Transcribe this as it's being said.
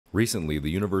Recently, the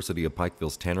University of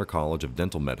Pikeville's Tanner College of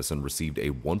Dental Medicine received a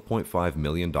 $1.5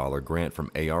 million grant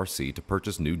from ARC to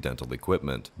purchase new dental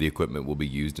equipment. The equipment will be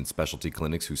used in specialty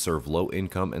clinics who serve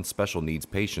low-income and special needs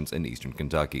patients in Eastern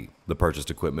Kentucky. The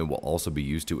purchased equipment will also be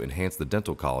used to enhance the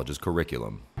dental college's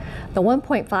curriculum. The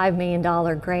 $1.5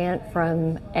 million grant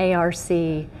from ARC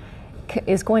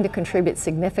is going to contribute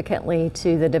significantly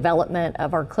to the development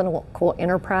of our clinical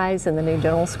enterprise in the new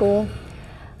dental school.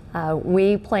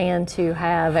 We plan to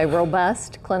have a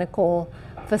robust clinical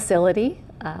facility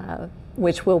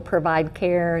which will provide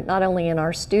care not only in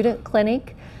our student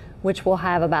clinic, which will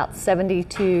have about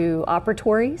 72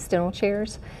 operatories, dental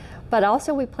chairs, but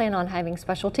also we plan on having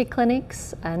specialty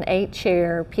clinics, an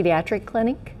 8-chair pediatric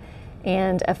clinic,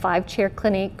 and a 5-chair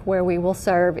clinic where we will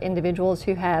serve individuals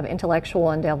who have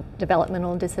intellectual and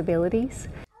developmental disabilities.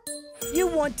 You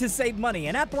want to save money,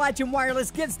 and Appalachian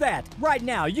Wireless gets that. Right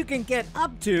now, you can get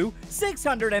up to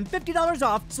 $650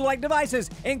 off select devices,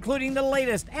 including the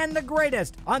latest and the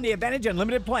greatest on the Advantage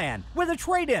Unlimited plan with a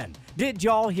trade-in. Did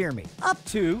y'all hear me? Up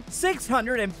to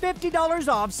 $650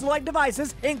 off select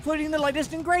devices, including the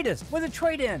latest and greatest with a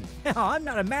trade-in. Now, I'm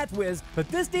not a math whiz, but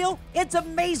this deal, it's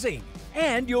amazing.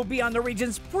 And you'll be on the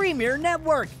region's premier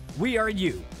network. We are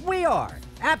you. We are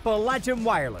Appalachian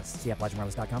Wireless. See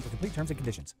AppalachianWireless.com for complete terms and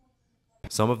conditions.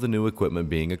 Some of the new equipment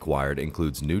being acquired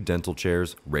includes new dental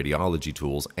chairs, radiology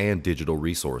tools, and digital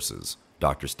resources.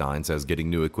 Dr. Stein says getting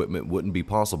new equipment wouldn't be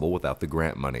possible without the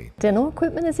grant money. Dental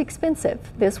equipment is expensive.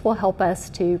 This will help us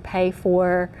to pay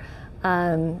for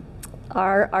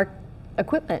our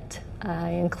equipment,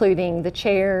 including the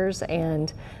chairs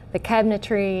and the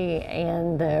cabinetry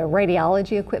and the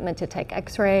radiology equipment to take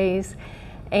x-rays,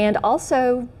 and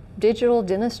also digital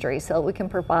dentistry so that we can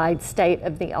provide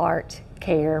state-of-the-art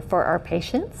care for our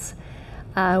patients.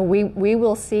 We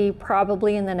will see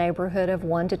probably in the neighborhood of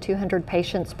 100 to 200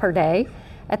 patients per day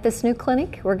at this new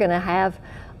clinic. We're going to have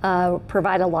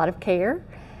provide a lot of care,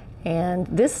 and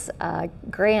this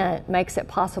grant makes it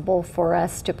possible for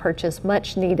us to purchase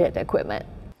much needed equipment.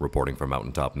 Reporting for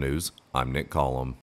Mountaintop News, I'm Nick Collum.